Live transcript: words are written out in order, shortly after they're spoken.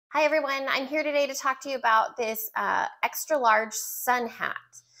Hi everyone, I'm here today to talk to you about this extra large sun hat.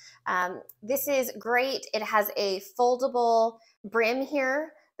 This is great. It has a foldable brim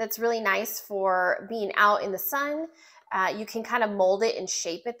here that's really nice for being out in the sun. You can kind of mold it and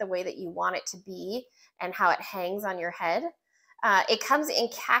shape it the way that you want it to be and how it hangs on your head. It comes in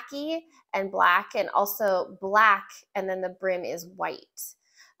khaki and black, and also black, and then the brim is white.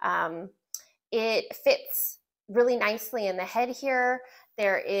 It fits really nicely in the head here.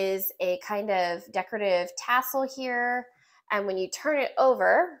 There is a kind of decorative tassel here, and when you turn it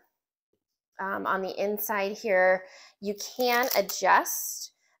over on the inside here, you can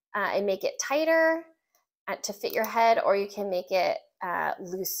adjust and make it tighter to fit your head, or you can make it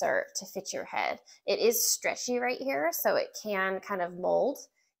looser to fit your head. It is stretchy right here, so it can kind of mold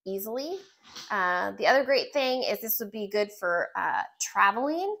easily. The other great thing is this would be good for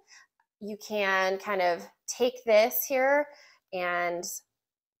traveling. You can kind of take this here and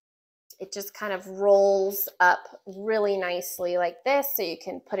it just kind of rolls up really nicely like this, so you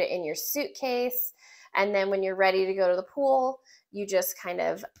can put it in your suitcase, and then when you're ready to go to the pool, you just kind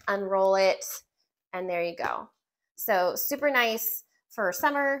of unroll it and there you go. So super nice for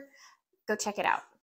summer. Go check it out.